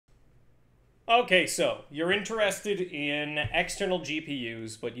Okay, so you're interested in external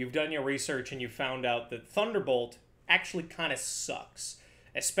GPUs, but you've done your research and you found out that Thunderbolt actually kind of sucks,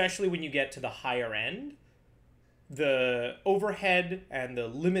 especially when you get to the higher end. The overhead and the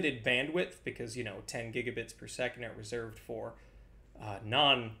limited bandwidth, because, 10 gigabits per second are reserved for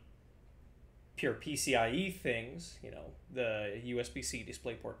non pure PCIe things, the USB-C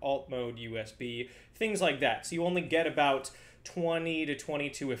DisplayPort alt mode, USB, things like that. So you only get about 20 to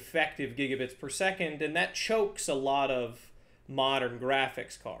 22 effective gigabits per second, and that chokes a lot of modern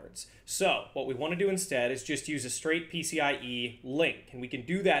graphics cards. So what we want to do instead is just use a straight PCIe link, and we can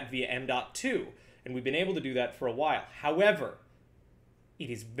do that via M.2, and we've been able to do that for a while. However, it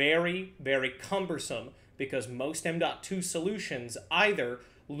is very, very cumbersome because most M.2 solutions either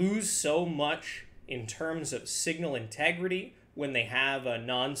lose so much in terms of signal integrity when they have a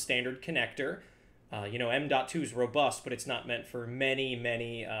non-standard connector. M.2 is robust, but it's not meant for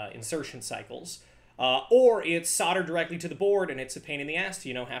many insertion cycles. Or it's soldered directly to the board, and it's a pain in the ass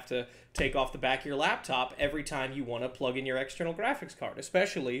to, have to take off the back of your laptop every time you want to plug in your external graphics card,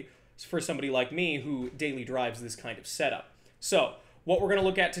 especially for somebody like me who daily drives this kind of setup. So what we're going to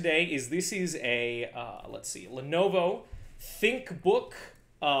look at today is this is a, Lenovo Thinkbook,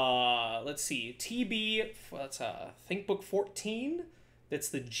 Thinkbook 14. That's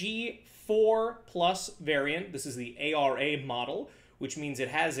the G4 Plus variant. This is the ARA model, which means it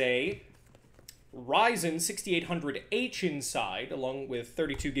has a Ryzen 6800H inside, along with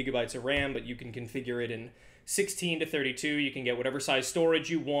 32 gigabytes of RAM, but you can configure it in 16 to 32. You can get whatever size storage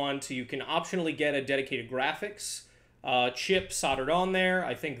you want. You can optionally get a dedicated graphics chip soldered on there.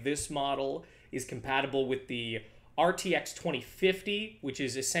 I think this model is compatible with the RTX 2050, which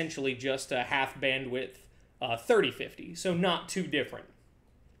is essentially just a half bandwidth 3050, so not too different.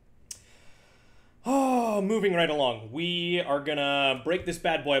 Oh, moving right along. We are gonna break this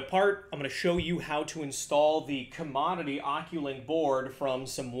bad boy apart. I'm gonna show you how to install the commodity Oculink board from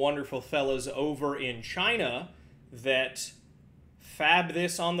some wonderful fellows over in China that fab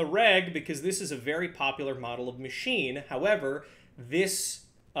this on the reg, because this is a very popular model of machine. However, this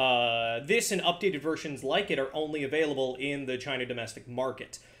and updated versions like it are only available in the China domestic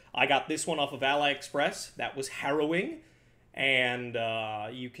market. I got this one off of AliExpress. That was harrowing. And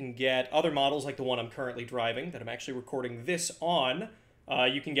you can get other models like the one I'm currently driving that I'm actually recording this on.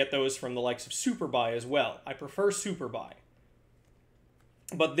 You can get those from the likes of Superbuy as well. I prefer Superbuy.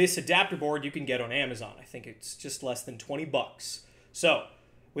 But this adapter board you can get on Amazon. I think it's just less than 20 bucks. So,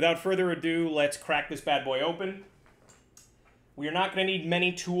 without further ado, let's crack this bad boy open. We are not going to need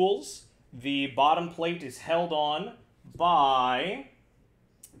many tools. The bottom plate is held on by,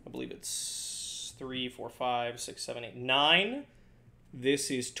 I believe it's 3, 4, 5, 6, 7, 8, 9. This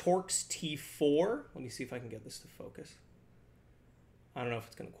is Torx T4. Let me see if I can get this to focus. I don't know if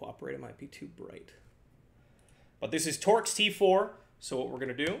it's going to cooperate. It might be too bright. But this is Torx T4. So what we're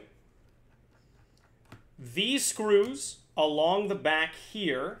going to do, these screws along the back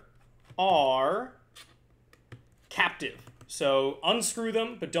here are captive. So unscrew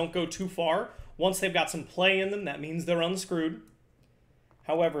them, but don't go too far. Once they've got some play in them, that means they're unscrewed.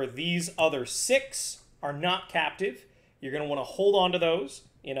 However, these other 6 are not captive. You're going to want to hold on to those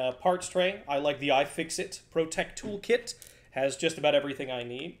in a parts tray. I like the iFixit Protect Toolkit. Has just about everything I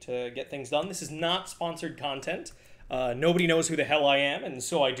need to get things done. This is not sponsored content. Nobody knows who the hell I am, and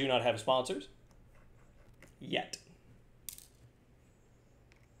so I do not have sponsors. Yet.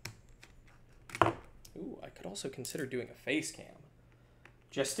 Ooh, I could also consider doing a face cam.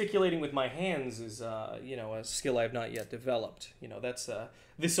 Gesticulating with my hands is, a skill I have not yet developed. That's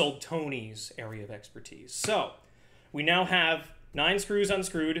this old Tony's area of expertise. So, we now have 9 screws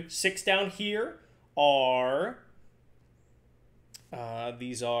unscrewed. 6 down here are,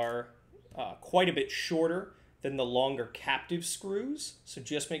 these are quite a bit shorter than the longer captive screws. So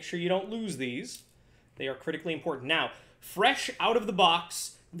just make sure you don't lose these. They are critically important. Now, fresh out of the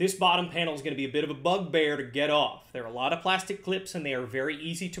box, this bottom panel is going to be a bit of a bugbear to get off. There are a lot of plastic clips and they are very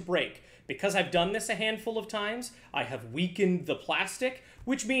easy to break. Because I've done this a handful of times, I have weakened the plastic,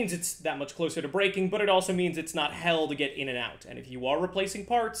 which means it's that much closer to breaking, but it also means it's not hell to get in and out. And if you are replacing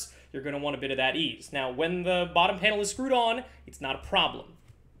parts, you're going to want a bit of that ease. Now, when the bottom panel is screwed on, it's not a problem.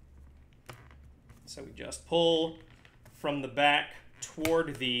 So we just pull from the back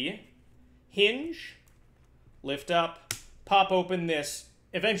toward the hinge, lift up, pop open this.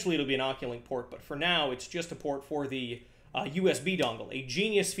 Eventually it'll be an Oculink port, but for now it's just a port for the USB dongle, a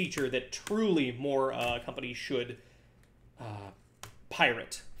genius feature that truly more companies should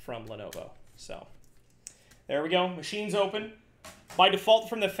pirate from Lenovo. So there we go, machine's open. By default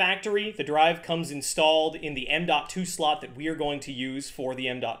from the factory, the drive comes installed in the M.2 slot that we are going to use for the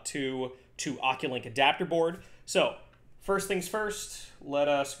M.2 to Oculink adapter board. So first things first, let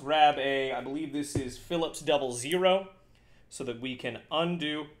us grab a, I believe this is Phillips 00, so that we can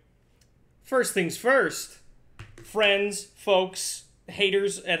undo. First things first, friends, folks,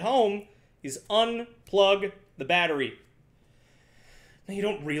 haters at home, is unplug the battery. Now, you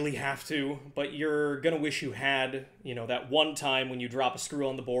don't really have to, but you're going to wish you had, you know, that one time when you drop a screw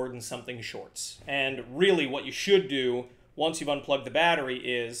on the board and something shorts. And really what you should do once you've unplugged the battery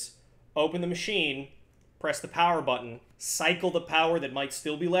is open the machine, press the power button, cycle the power that might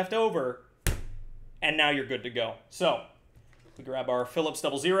still be left over, and now you're good to go. So, we grab our Phillips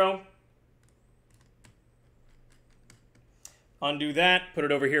 00, undo that, put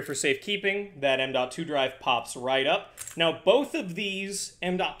it over here for safekeeping. That M.2 drive pops right up. Now, both of these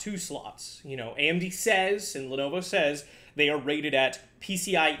M.2 slots, you know, AMD says and Lenovo says they are rated at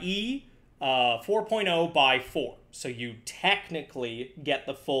PCIe 4.0 by 4. So you technically get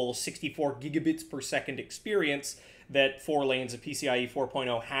the full 64 gigabits per second experience that 4 lanes of PCIe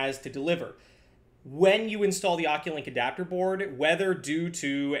 4.0 has to deliver. When you install the Oculink adapter board, whether due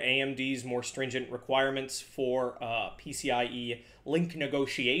to AMD's more stringent requirements for PCIe link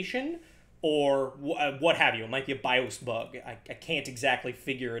negotiation or what have you, it might be a BIOS bug. I can't exactly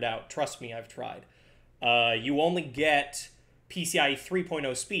figure it out. Trust me, I've tried. You only get PCIe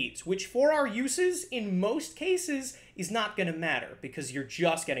 3.0 speeds, which for our uses, in most cases, is not going to matter because you're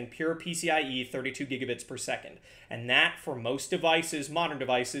just getting pure PCIe 32 gigabits per second. And that, for most devices, modern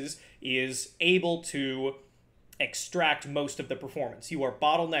devices, is able to extract most of the performance. You are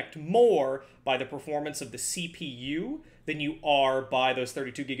bottlenecked more by the performance of the CPU than you are by those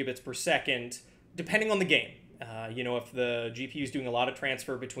 32 gigabits per second, depending on the game. You know, if the GPU is doing a lot of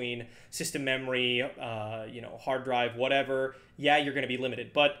transfer between system memory, you know, hard drive, whatever, yeah, you're going to be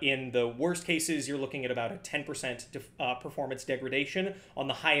limited. But in the worst cases, you're looking at about a 10% performance degradation on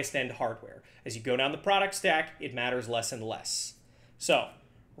the highest end hardware. As you go down the product stack, it matters less and less. So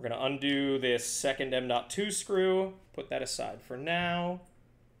we're going to undo this second M.2 screw, put that aside for now.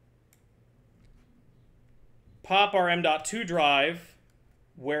 Pop our M.2 drive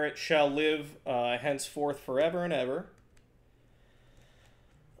where it shall live henceforth forever and ever.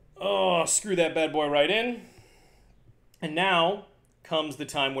 Oh, screw that bad boy right in. And now comes the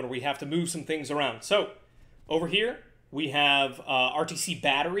time when we have to move some things around. So over here, we have RTC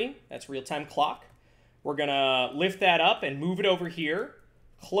battery. That's real-time clock. We're going to lift that up and move it over here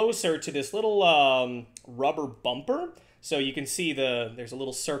closer to this little rubber bumper. So you can see there's a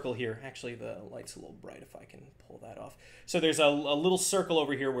little circle here. Actually, the light's a little bright if I can pull that off. So there's a little circle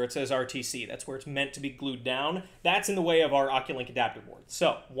over here where it says RTC. That's where it's meant to be glued down. That's in the way of our Oculink adapter board.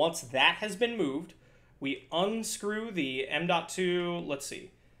 So once that has been moved, we unscrew the M.2, let's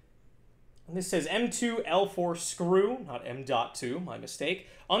see. This says M2 L4 screw, not M.2, my mistake.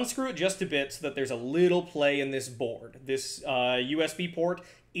 Unscrew it just a bit so that there's a little play in this board. This USB port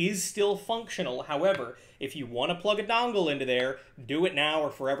is still functional. However, if you want to plug a dongle into there, do it now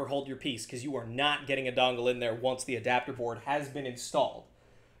or forever hold your peace, because you are not getting a dongle in there once the adapter board has been installed.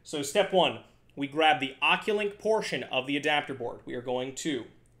 So step one, we grab the Oculink portion of the adapter board. We are going to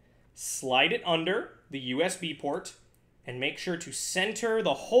slide it under the USB port and make sure to center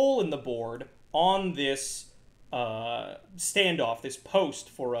the hole in the board on this standoff, this post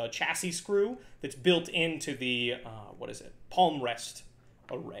for a chassis screw that's built into the, palm rest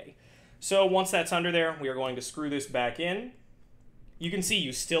array. So once that's under there, we are going to screw this back in. You can see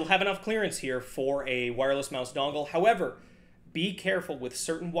you still have enough clearance here for a wireless mouse dongle. However, be careful with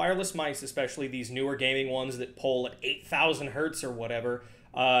certain wireless mice, especially these newer gaming ones that pull at 8,000 hertz or whatever.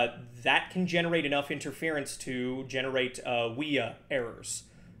 That can generate enough interference to generate WIA errors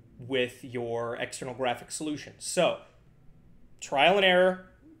with your external graphic solution. So, trial and error.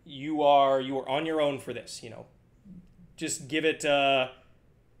 You are on your own for this. You know, just give it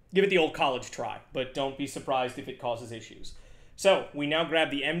the old college try, but don't be surprised if it causes issues. So we now grab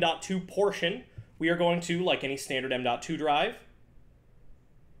the M.2 portion. We are going to, like any standard M.2 drive,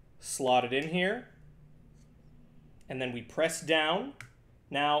 slot it in here, and then we press down.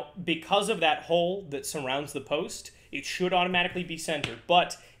 Now, because of that hole that surrounds the post, it should automatically be centered.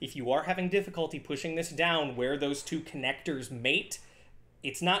 But if you are having difficulty pushing this down where those two connectors mate,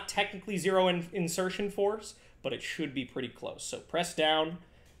 it's not technically zero insertion force, but it should be pretty close. So press down.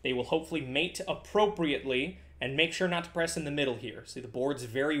 They will hopefully mate appropriately, and make sure not to press in the middle here. See, the board's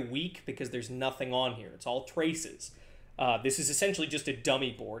very weak because there's nothing on here. It's all traces. This is essentially just a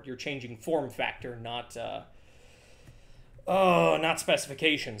dummy board. You're changing form factor, not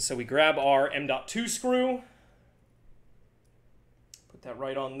specifications. So we grab our M.2 screw, put that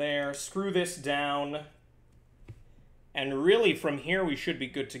right on there, screw this down, And really, from here, we should be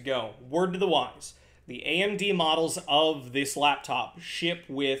good to go. Word to the wise. The AMD models of this laptop ship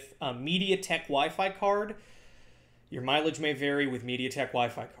with a MediaTek Wi-Fi card. Your mileage may vary with MediaTek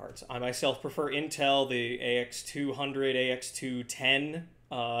Wi-Fi cards. I myself prefer Intel, the AX200, AX210.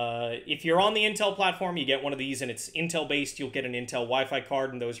 If you're on the Intel platform, you get one of these and it's Intel-based, you'll get an Intel Wi-Fi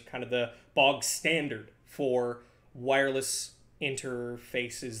card, and those are kind of the bog standard for wireless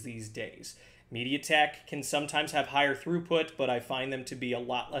interfaces these days. MediaTek can sometimes have higher throughput, but I find them to be a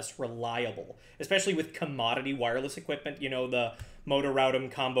lot less reliable, especially with commodity wireless equipment, you know, the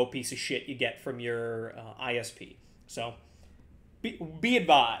Motor-Rout'em combo piece of shit you get from your ISP. So, be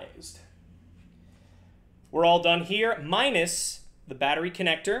advised. We're all done here, minus the battery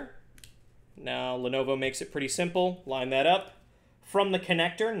connector. Now, Lenovo makes it pretty simple. Line that up from the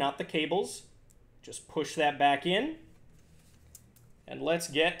connector, not the cables. Just push that back in. And let's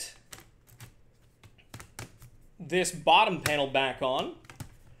get this bottom panel back on.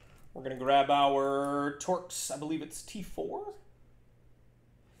 We're going to grab our Torx, I believe it's T4?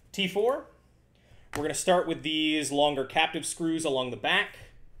 T4. We're going to start with these longer captive screws along the back.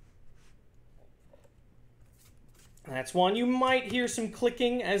 That's one. You might hear some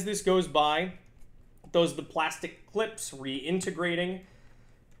clicking as this goes by. Those are the plastic clips reintegrating.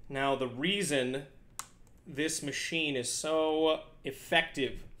 Now, the reason this machine is so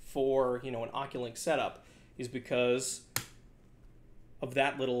effective for, you know, an Oculink setup is because of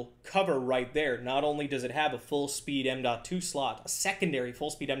that little cover right there. Not only does it have a full-speed M.2 slot, a secondary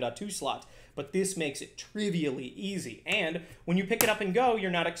full-speed M.2 slot, but this makes it trivially easy. And when you pick it up and go, you're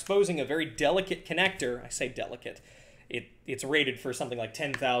not exposing a very delicate connector. I say delicate. It's rated for something like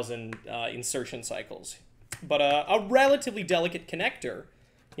 10,000 insertion cycles. But a relatively delicate connector,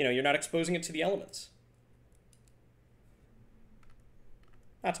 you know, you're not exposing it to the elements.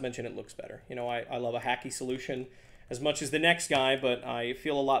 Not to mention it looks better. You know, I love a hacky solution as much as the next guy, but I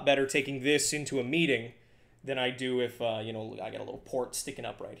feel a lot better taking this into a meeting than I do if, you know, I got a little port sticking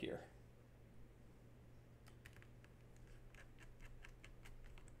up right here.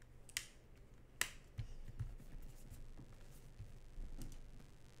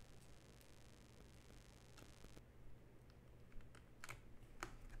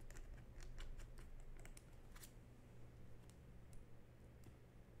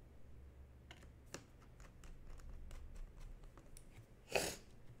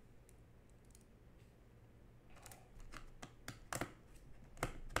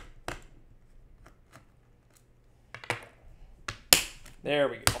 There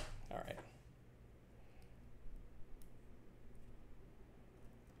we go. All right.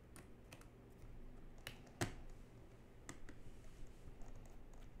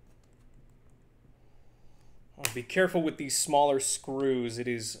 Be careful with these smaller screws. It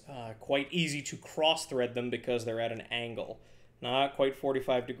is quite easy to cross-thread them because they're at an angle. Not quite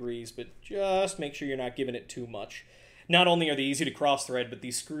 45 degrees, but just make sure you're not giving it too much. Not only are they easy to cross-thread, but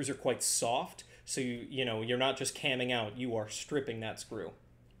these screws are quite soft. So, you know, you're not just camming out, you are stripping that screw.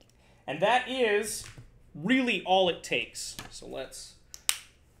 And that is really all it takes. So let's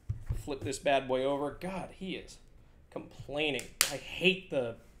flip this bad boy over. God, he is complaining. I hate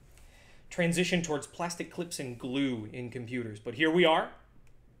the transition towards plastic clips and glue in computers. But here we are.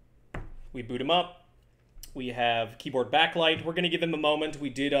 We boot him up. We have keyboard backlight. We're going to give him a moment. We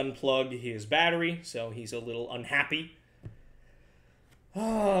did unplug his battery, so he's a little unhappy.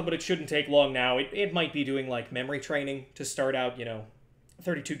 But it shouldn't take long now. It might be doing like memory training to start out, you know,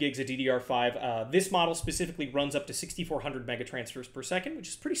 32 gigs of DDR5. This model specifically runs up to 6,400 megatransfers per second, which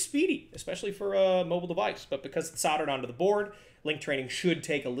is pretty speedy, especially for a mobile device. But because it's soldered onto the board, link training should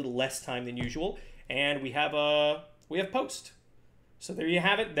take a little less time than usual. And we have post. So there you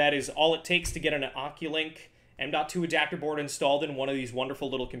have it. That is all it takes to get an Oculink M.2 adapter board installed in one of these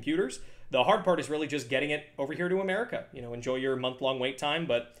wonderful little computers. The hard part is really just getting it over here to America. You know, enjoy your month-long wait time,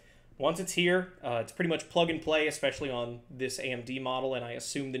 but once it's here, it's pretty much plug and play, especially on this AMD model, and I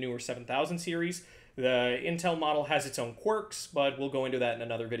assume the newer 7000 series. The Intel model has its own quirks, but we'll go into that in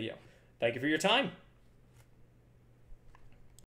another video. Thank you for your time.